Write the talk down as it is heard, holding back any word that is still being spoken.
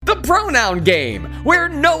pronoun game, where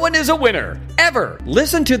no one is a winner, ever.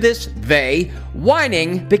 Listen to this they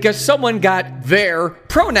whining because someone got their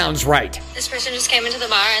pronouns right. This person just came into the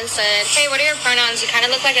bar and said, hey, what are your pronouns? You kind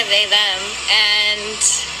of look like a they, them. And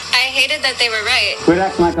I hated that they were right. Quit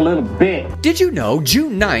acting like a little bitch. Did you know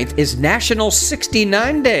June 9th is National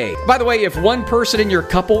 69 Day? By the way, if one person in your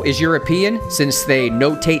couple is European, since they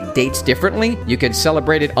notate dates differently, you can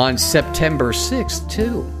celebrate it on September 6th,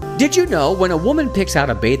 too. Did you know when a woman picks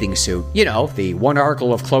out a bathing suit, you know, the one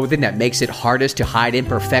article of clothing that makes it hardest to hide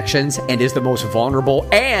imperfections and is the most vulnerable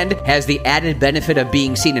and has the added benefit of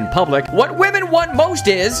being seen in public, what women want most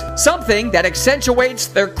is something that accentuates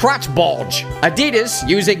their crotch bulge. Adidas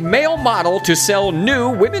using male model to sell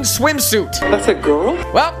new women's swimsuit. That's a girl?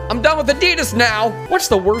 Well, I'm done with Adidas now. What's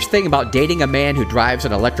the worst thing about dating a man who drives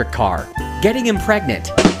an electric car? Getting him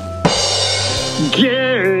pregnant.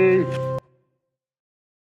 Gay.